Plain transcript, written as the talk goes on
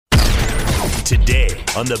Today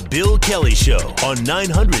on The Bill Kelly Show on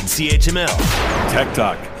 900 CHML. Tech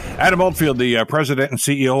Talk. Adam Oldfield, the president and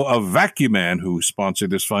CEO of Vacuum Man, who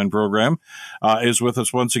sponsored this fine program, is with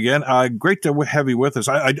us once again. Great to have you with us.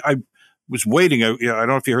 I was waiting. I don't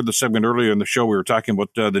know if you heard the segment earlier in the show. We were talking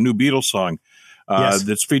about the new Beatles song Yes.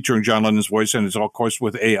 that's featuring John Lennon's voice, and it's all, of course,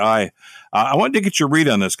 with AI. I wanted to get your read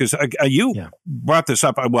on this because you brought this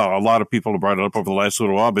up. Well, a lot of people have brought it up over the last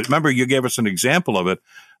little while, but remember, you gave us an example of it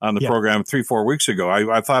on the program 3-4 weeks ago.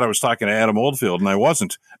 I thought I was talking to Adam Oldfield, and I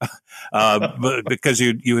wasn't, because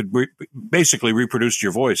you had basically reproduced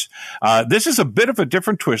your voice. This is a bit of a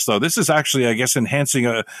different twist, though. This is actually, I guess, enhancing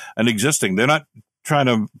an existing. They're not trying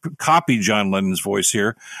to copy John Lennon's voice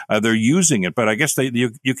here. They're using it, but I guess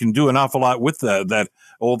you can do an awful lot with that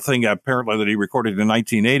old thing apparently that he recorded in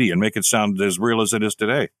 1980 and make it sound as real as it is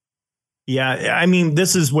today. Yeah, I mean,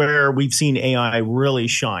 this is where we've seen AI really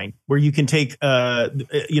shine, where you can take,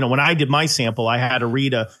 when I did my sample, I had to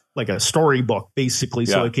read a storybook, basically,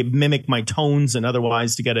 so it could mimic my tones and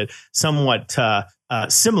otherwise to get it somewhat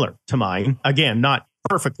similar to mine. Again, not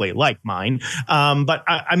perfectly like mine. But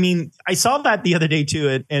I mean, I saw that the other day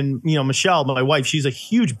too. And, Michelle, my wife, she's a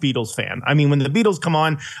huge Beatles fan. I mean, when the Beatles come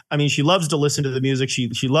on, I mean, she loves to listen to the music.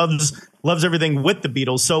 She loves everything with the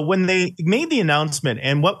Beatles. So when they made the announcement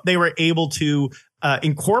and what they were able to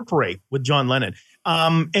incorporate with John Lennon,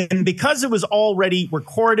 and because it was already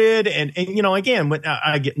recorded and again, when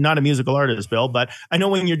I get not a musical artist, Bill, but I know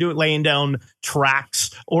when you're laying down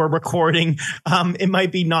tracks or recording, it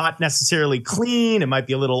might be not necessarily clean. It might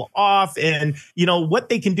be a little off. And, what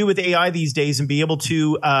they can do with AI these days and be able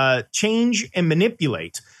to change and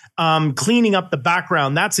manipulate, cleaning up the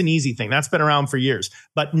background, that's an easy thing. That's been around for years.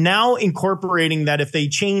 But now incorporating that if they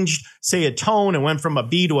changed, say, a tone and went from a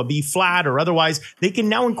B to a B flat or otherwise, they can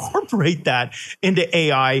now incorporate that into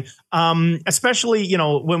AI, especially,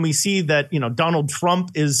 when we see that, Donald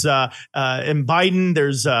Trump is and Biden,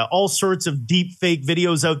 there's all sorts of deep fake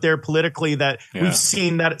videos out there politically that we've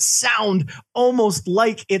seen that sound almost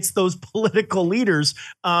like it's those political leaders.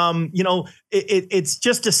 It's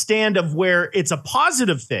just a stand of where it's a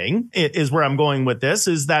positive thing is where I'm going with this,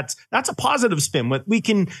 is that's a positive spin. We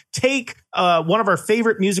can take one of our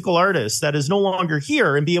favorite musical artists that is no longer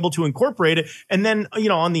here and be able to incorporate it. And then,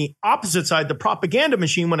 on the opposite side, the propaganda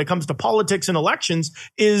machine when it comes to politics and elections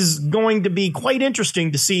is going to be quite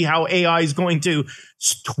interesting to see how AI is going to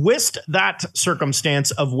twist that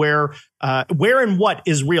circumstance of where and what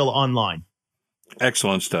is real online.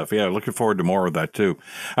 Excellent stuff. Yeah, looking forward to more of that too.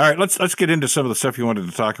 All right, let's get into some of the stuff you wanted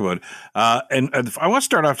to talk about. And I want to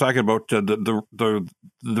start off talking about the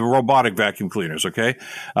robotic vacuum cleaners. Okay.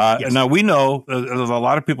 Yes. Now we know a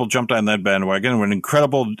lot of people jumped on that bandwagon. An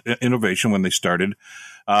incredible innovation when they started.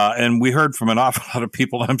 And we heard from an awful lot of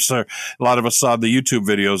people. I'm sorry, a lot of us saw the YouTube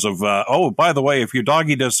videos of, by the way, if your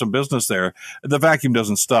doggy does some business there, the vacuum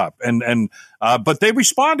doesn't stop. But they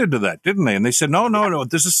responded to that, didn't they? And they said, no,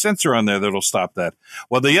 there's a sensor on there that'll stop that.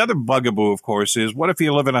 Well, the other bugaboo, of course, is what if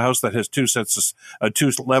you live in a house that has two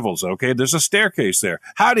levels? Okay, there's a staircase there.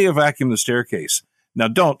 How do you vacuum the staircase? Now,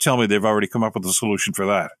 don't tell me they've already come up with a solution for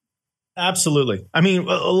that. Absolutely. I mean,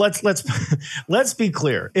 let's be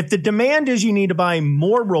clear. If the demand is you need to buy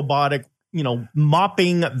more robotic,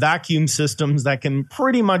 mopping vacuum systems that can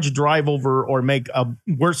pretty much drive over or make a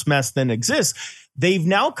worse mess than exists, they've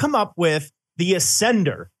now come up with the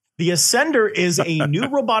Ascender. The Ascender is a new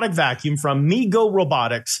robotic vacuum from MeGo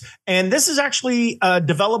Robotics. And this is actually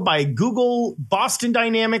developed by Google, Boston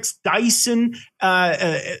Dynamics, Dyson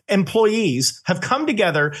employees have come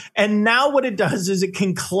together. And now what it does is it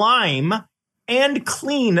can climb and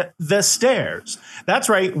clean the stairs. That's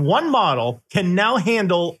right. One model can now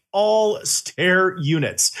handle all stair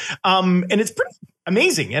units. And it's pretty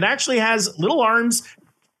amazing. It actually has little arms,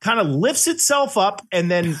 kind of lifts itself up and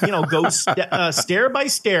then, goes stair by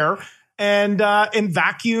stair and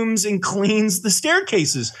vacuums and cleans the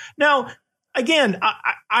staircases. Now, again,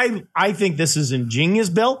 I think this is ingenious,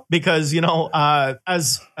 Bill, because,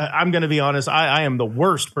 as I'm going to be honest, I am the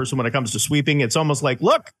worst person when it comes to sweeping. It's almost like,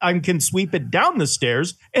 look, I can sweep it down the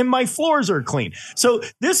stairs and my floors are clean. So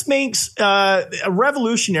this makes a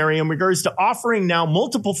revolutionary in regards to offering now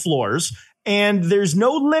multiple floors. And there's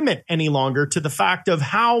no limit any longer to the fact of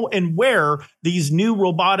how and where these new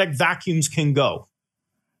robotic vacuums can go.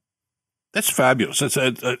 That's fabulous. It's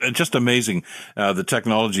just amazing, the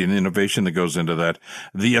technology and innovation that goes into that.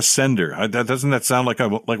 The Ascender. Doesn't that sound like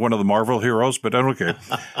one of the Marvel heroes? But I don't care.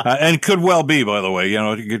 And could well be, by the way.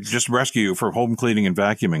 It could just rescue you for home cleaning and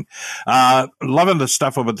vacuuming. Loving the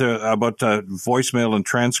stuff about voicemail and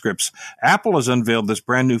transcripts. Apple has unveiled this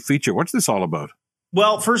brand new feature. What's this all about?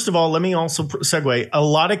 Well, first of all, let me also segue. A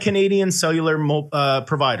lot of Canadian cellular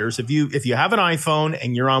providers, if you have an iPhone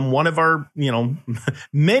and you're on one of our,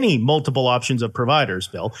 many multiple options of providers,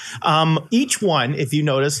 Bill, each one, if you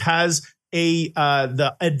notice, has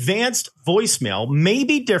the advanced voicemail may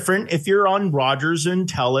be different if you're on Rogers and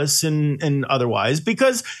TELUS and otherwise,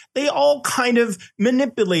 because they all kind of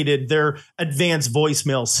manipulated their advanced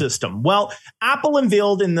voicemail system. Well, Apple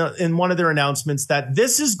unveiled in one of their announcements that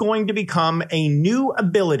this is going to become a new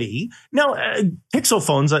ability. Now, Pixel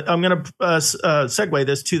phones, I'm going to segue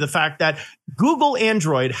this to the fact that Google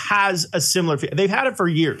Android has a similar, they've had it for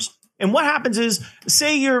years. And what happens is,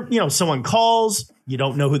 say someone calls, you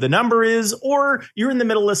don't know who the number is, or you're in the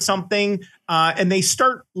middle of something and they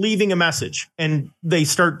start leaving a message and they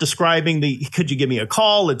start describing could you give me a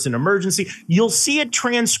call? It's an emergency. You'll see it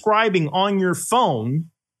transcribing on your phone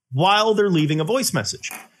while they're leaving a voice message.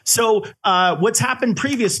 So what's happened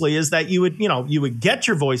previously is that you would get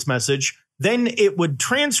your voice message, then it would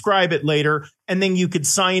transcribe it later, and then you could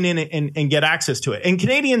sign in and get access to it. And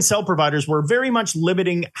Canadian cell providers were very much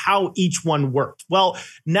limiting how each one worked. Well,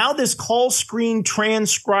 now this call screen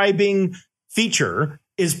transcribing feature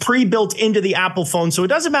is pre-built into the Apple phone. So it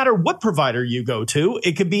doesn't matter what provider you go to.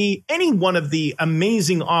 It could be any one of the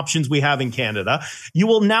amazing options we have in Canada. You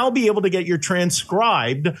will now be able to get your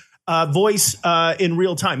transcribed voice in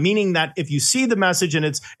real time, meaning that if you see the message and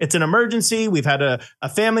it's an emergency, we've had a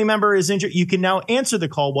family member is injured, you can now answer the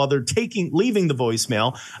call while they're leaving the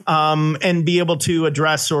voicemail and be able to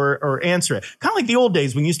address or answer it. Kind of like the old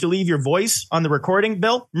days when you used to leave your voice on the recording,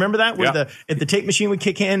 Bill. Remember that? Where the tape machine would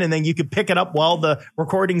kick in and then you could pick it up while the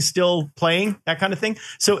recording's still playing, that kind of thing.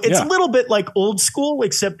 So it's a little bit like old school,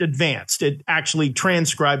 except advanced. It actually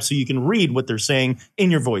transcribes so you can read what they're saying in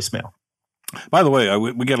your voicemail. By the way,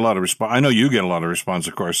 we get a lot of response. I know you get a lot of response,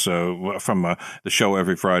 of course, from the show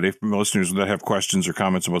every Friday from listeners that have questions or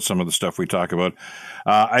comments about some of the stuff we talk about.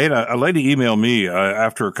 I had a lady email me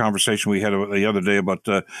after a conversation we had the other day about,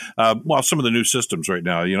 some of the new systems right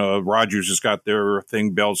now. Rogers has got their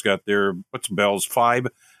thing. Bell's got their, what's Bell's 5?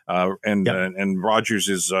 And Rogers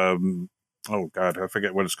is, I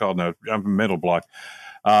forget what it's called now. I'm in middle block.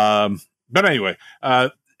 But anyway,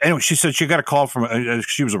 she said she got a call from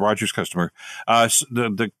she was a Rogers customer.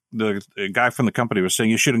 The guy from the company was saying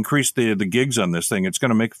you should increase the gigs on this thing. It's going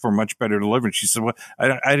to make for much better delivery. She said, "Well, I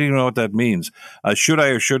don't even know what that means. Should I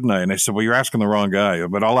or shouldn't I?" And I said, "Well, you're asking the wrong guy,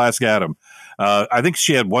 but I'll ask Adam." I think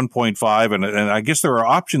she had 1.5, and I guess there are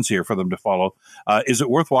options here for them to follow. Is it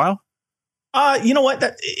worthwhile? You know what?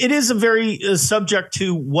 It is a very subject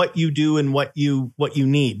to what you do and what you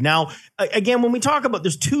need. Now, again, when we talk about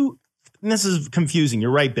there's two. And this is confusing.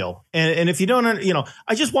 You're right, Bill. And if you don't,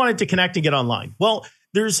 I just wanted to connect and get online. Well,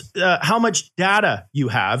 there's how much data you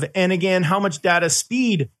have. And again, how much data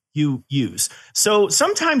speed you use. So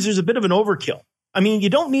sometimes there's a bit of an overkill. I mean,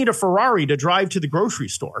 you don't need a Ferrari to drive to the grocery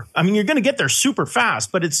store. I mean, you're going to get there super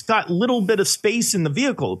fast, but it's got little bit of space in the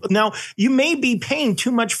vehicle. Now, you may be paying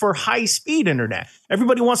too much for high speed internet.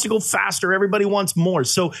 Everybody wants to go faster. Everybody wants more.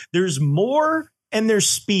 So there's more and there's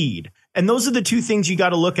speed. And those are the two things you got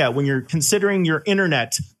to look at when you're considering your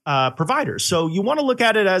internet providers. So you want to look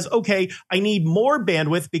at it as, okay, I need more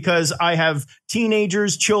bandwidth because I have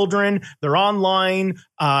teenagers, children, they're online,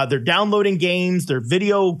 they're downloading games, they're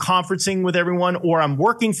video conferencing with everyone, or I'm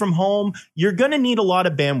working from home. You're going to need a lot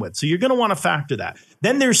of bandwidth. So you're going to want to factor that.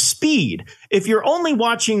 Then there's speed. If you're only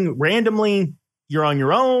watching randomly, you're on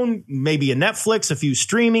your own, maybe a Netflix, a few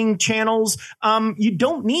streaming channels, you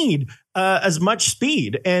don't need as much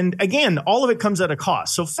speed. And again, all of it comes at a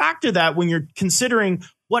cost. So factor that when you're considering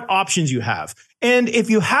what options you have. And if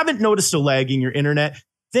you haven't noticed a lag in your internet,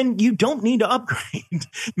 then you don't need to upgrade.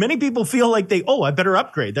 Many people feel like I better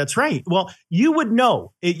upgrade. That's right. Well, you would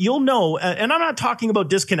know. You'll know. And I'm not talking about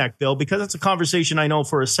disconnect, Bill, because that's a conversation I know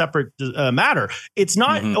for a separate matter. It's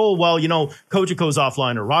not, Cogeco's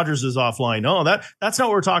offline or Rogers is offline. No, that's not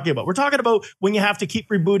what we're talking about. We're talking about when you have to keep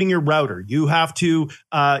rebooting your router. You have to,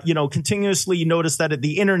 continuously notice that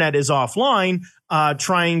the internet is offline,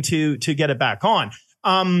 trying to get it back on.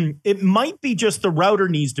 It might be just the router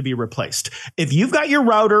needs to be replaced. If you've got your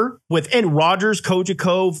router with Rogers,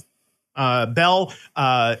 Cogeco, Bell,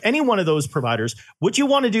 any one of those providers, what you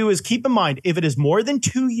want to do is keep in mind, if it is more than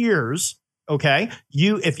 2 years, okay,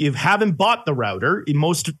 if you haven't bought the router,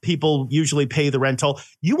 most people usually pay the rental.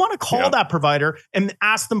 You want to call that provider and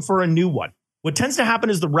ask them for a new one. What tends to happen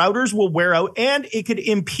is the routers will wear out and it could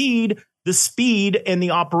impede the speed and the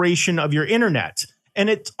operation of your internet. and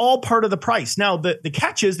it's all part of the price. Now, the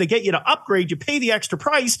catch is they get you to upgrade, you pay the extra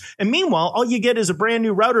price, and meanwhile, all you get is a brand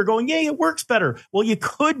new router going, yay, it works better. Well, you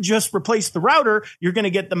could just replace the router. You're going to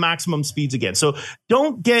get the maximum speeds again. So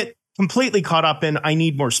don't get completely caught up in, I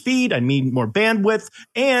need more speed, I need more bandwidth.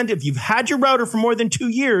 And if you've had your router for more than 2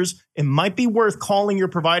 years, it might be worth calling your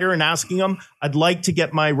provider and asking them, I'd like to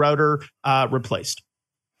get my router replaced.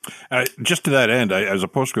 Just to that end, as a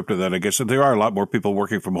postscript to that, I guess there are a lot more people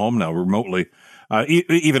working from home now remotely,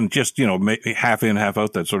 even just, half in, half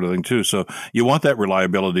out, that sort of thing too. So you want that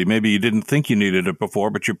reliability. Maybe you didn't think you needed it before,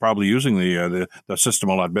 but you're probably using the system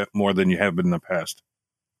a lot more than you have been in the past.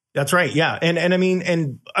 That's right. Yeah. And I mean,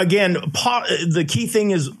 and again, the key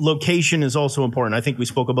thing is location is also important. I think we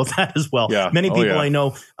spoke about that as well. Yeah. Many people I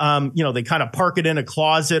know, they kind of park it in a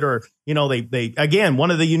closet or, they again,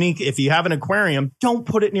 one of the unique, if you have an aquarium, don't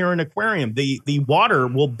put it near an aquarium. The water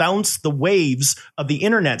will bounce the waves of the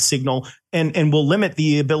internet signal and will limit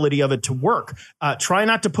the ability of it to work. Try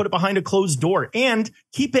not to put it behind a closed door and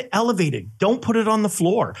keep it elevated. Don't put it on the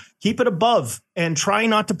floor. Keep it above and try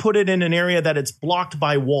not to put it in an area that it's blocked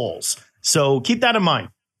by walls. So keep that in mind.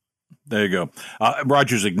 There you go.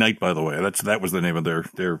 Rogers Ignite, by the way, that was the name of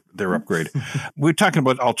their upgrade. We were talking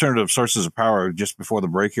about alternative sources of power just before the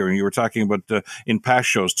break here, and you were talking about in past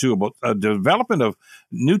shows too about development of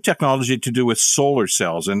new technology to do with solar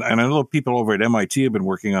cells. And I know people over at MIT have been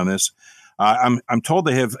working on this. I'm told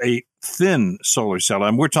they have a thin solar cell,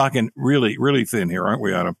 and we're talking really, really thin here, aren't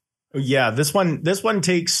we, Adam? Yeah, this one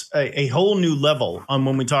takes a whole new level on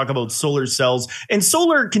when we talk about solar cells. And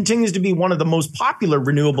solar continues to be one of the most popular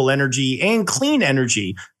renewable energy and clean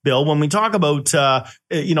energy, Bill, when we talk about,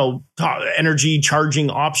 energy charging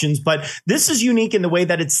options. But this is unique in the way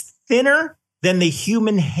that it's thinner than the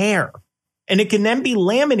human hair. And it can then be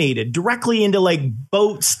laminated directly into like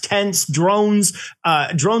boats, tents, drones.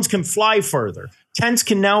 Drones can fly further. Tents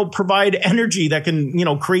can now provide energy that can,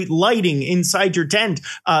 create lighting inside your tent.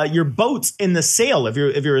 Your boats in the sail, if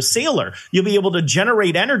you're a sailor, you'll be able to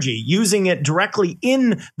generate energy using it directly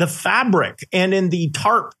in the fabric and in the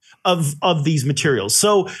tarp of these materials.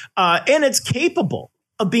 So, and it's capable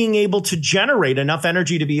of being able to generate enough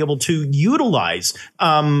energy to be able to utilize,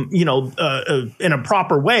 in a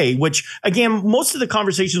proper way, which again, most of the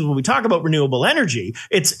conversations when we talk about renewable energy,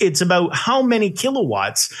 it's about how many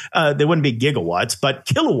kilowatts, they wouldn't be gigawatts, but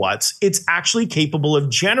kilowatts it's actually capable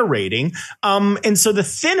of generating. And so the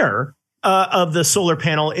thinner of the solar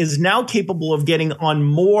panel is now capable of getting on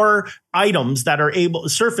more items that are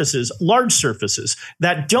large surfaces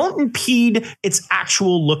that don't impede its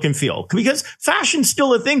actual look and feel. Because fashion's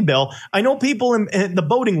still a thing, Bill. I know people in the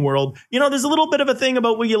boating world, there's a little bit of a thing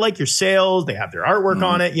about where you like your sails, they have their artwork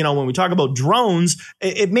on it. When we talk about drones,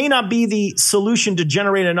 it may not be the solution to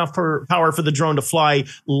generate enough power for the drone to fly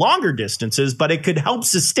longer distances, but it could help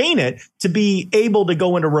sustain it to be able to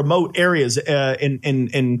go into remote areas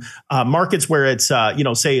in markets where it's,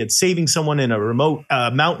 say it's saving someone in a remote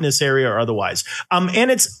mountainous area or otherwise. And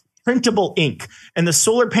it's printable ink. And the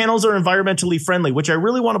solar panels are environmentally friendly, which I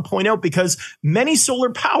really want to point out because many solar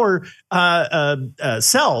power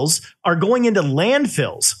cells are going into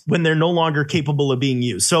landfills when they're no longer capable of being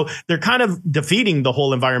used. So they're kind of defeating the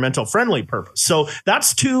whole environmental friendly purpose. So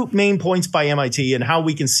that's two main points by MIT and how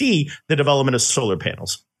we can see the development of solar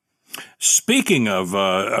panels. Speaking of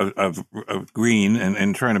green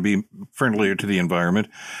and trying to be friendlier to the environment,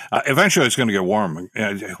 eventually it's going to get warm.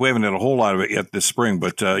 We haven't had a whole lot of it yet this spring,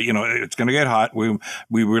 but it's going to get hot. We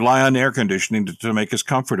rely on air conditioning to make us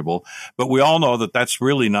comfortable, but we all know that that's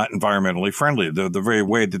really not environmentally friendly, the very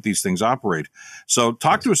way that these things operate. So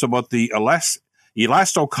talk to us about the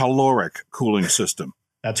elastocaloric cooling system.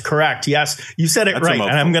 That's correct. Yes, you said it right.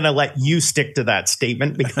 And I'm going to let you stick to that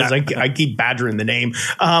statement because I keep badgering the name.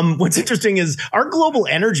 What's interesting is our global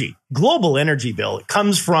energy bill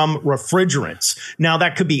comes from refrigerants. Now,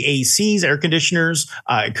 that could be ACs, air conditioners.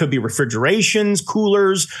 It could be refrigerations,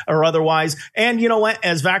 coolers, or otherwise. And you know what?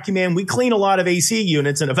 As Vacuum Man, we clean a lot of AC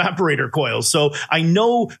units and evaporator coils. So I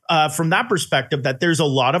know from that perspective that there's a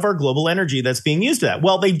lot of our global energy that's being used to that.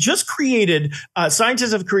 Well, they just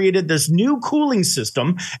scientists have created this new cooling system.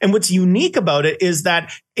 And what's unique about it is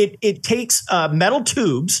that it takes metal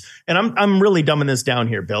tubes, and I'm really dumbing this down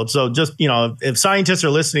here, Bill. So just, if scientists are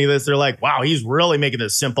listening to this, they're like, wow, he's really making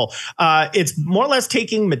this simple. It's more or less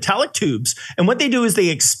taking metallic tubes, and what they do is they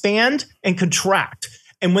expand and contract.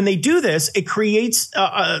 And when they do this, it creates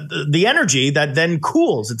the energy that then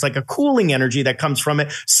cools. It's like a cooling energy that comes from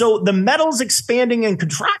it. So the metals expanding and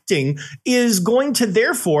contracting is going to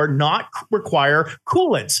therefore not require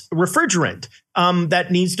coolants, refrigerant.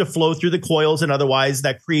 that needs to flow through the coils, and otherwise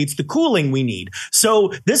that creates the cooling we need.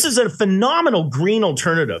 So this is a phenomenal green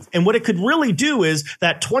alternative. And what it could really do is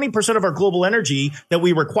that 20% of our global energy that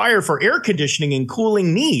we require for air conditioning and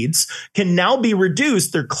cooling needs can now be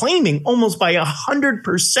reduced, they're claiming, almost by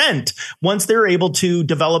 100% once they're able to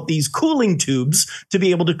develop these cooling tubes to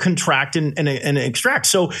be able to contract and extract.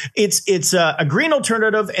 So it's a green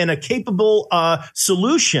alternative and a capable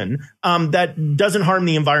solution that doesn't harm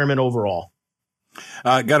the environment overall.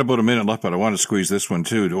 Got about a minute left, but I want to squeeze this one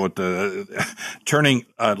too. Turning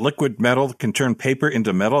liquid metal can turn paper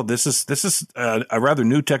into metal. This is a rather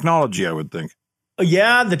new technology, I would think.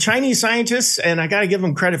 Yeah, the Chinese scientists, and I got to give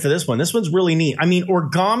them credit for this one. This one's really neat. I mean,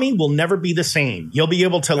 origami will never be the same. You'll be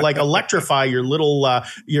able to like electrify your little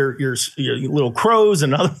your little crows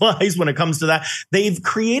and otherwise when it comes to that. They've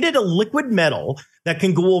created a liquid metal that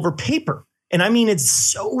can go over paper. And I mean, it's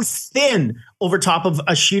so thin over top of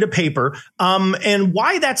a sheet of paper. And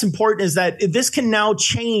why that's important is that this can now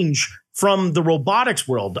change from the robotics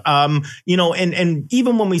world. And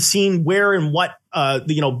even when we've seen where and what,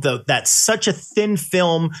 that's such a thin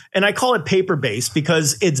film, and I call it paper based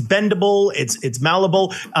because it's bendable, it's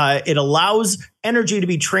malleable, it allows energy to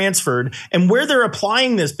be transferred. And where they're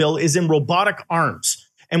applying this, Bill, is in robotic arms.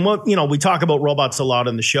 And what, we talk about robots a lot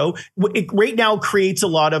on the show. It right now creates a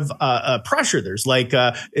lot of pressure. There's like,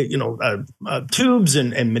 tubes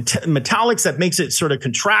and metallics that makes it sort of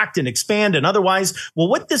contract and expand and otherwise. Well,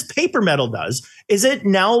 what this paper metal does is it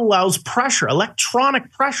now allows pressure,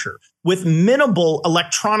 electronic pressure, with minimal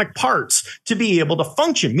electronic parts to be able to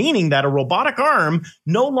function, meaning that a robotic arm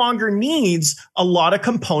no longer needs a lot of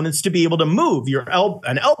components to be able to move.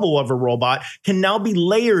 An elbow of a robot can now be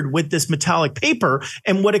layered with this metallic paper.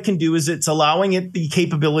 And what it can do is it's allowing it the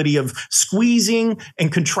capability of squeezing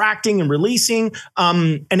and contracting and releasing.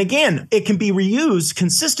 And again, it can be reused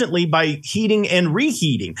consistently by heating and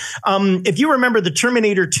reheating. If you remember the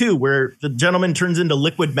Terminator 2, where the gentleman turns into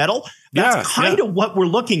liquid metal, that's kind of what we're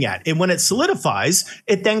looking at. And when it solidifies,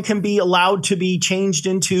 it then can be allowed to be changed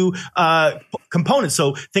into components.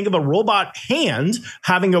 So think of a robot hand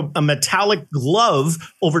having a metallic glove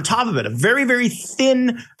over top of it, a very, very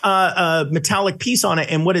thin metallic piece on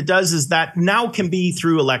it. And what it does is that now can be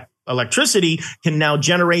through electricity, can now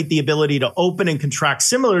generate the ability to open and contract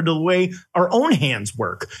similar to the way our own hands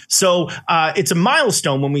work. So it's a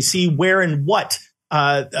milestone when we see where and what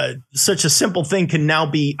such a simple thing can now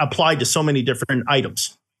be applied to so many different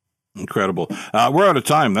items. Incredible. We're out of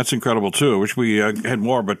time. That's incredible, too. I wish we had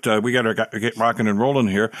more, but we got to get rocking and rolling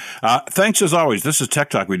here. Thanks, as always. This is Tech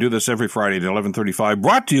Talk. We do this every Friday at 11:35,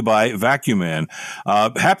 brought to you by Vacuum Man.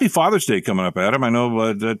 Happy Father's Day coming up, Adam. I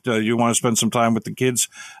know that you want to spend some time with the kids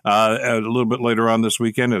a little bit later on this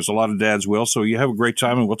weekend. There's a lot of dads will, so you have a great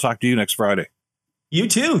time, and we'll talk to you next Friday. You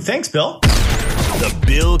too. Thanks, Bill. The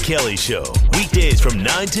Bill Kelly Show, weekdays from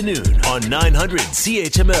 9 to noon on 900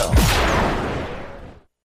 CHML.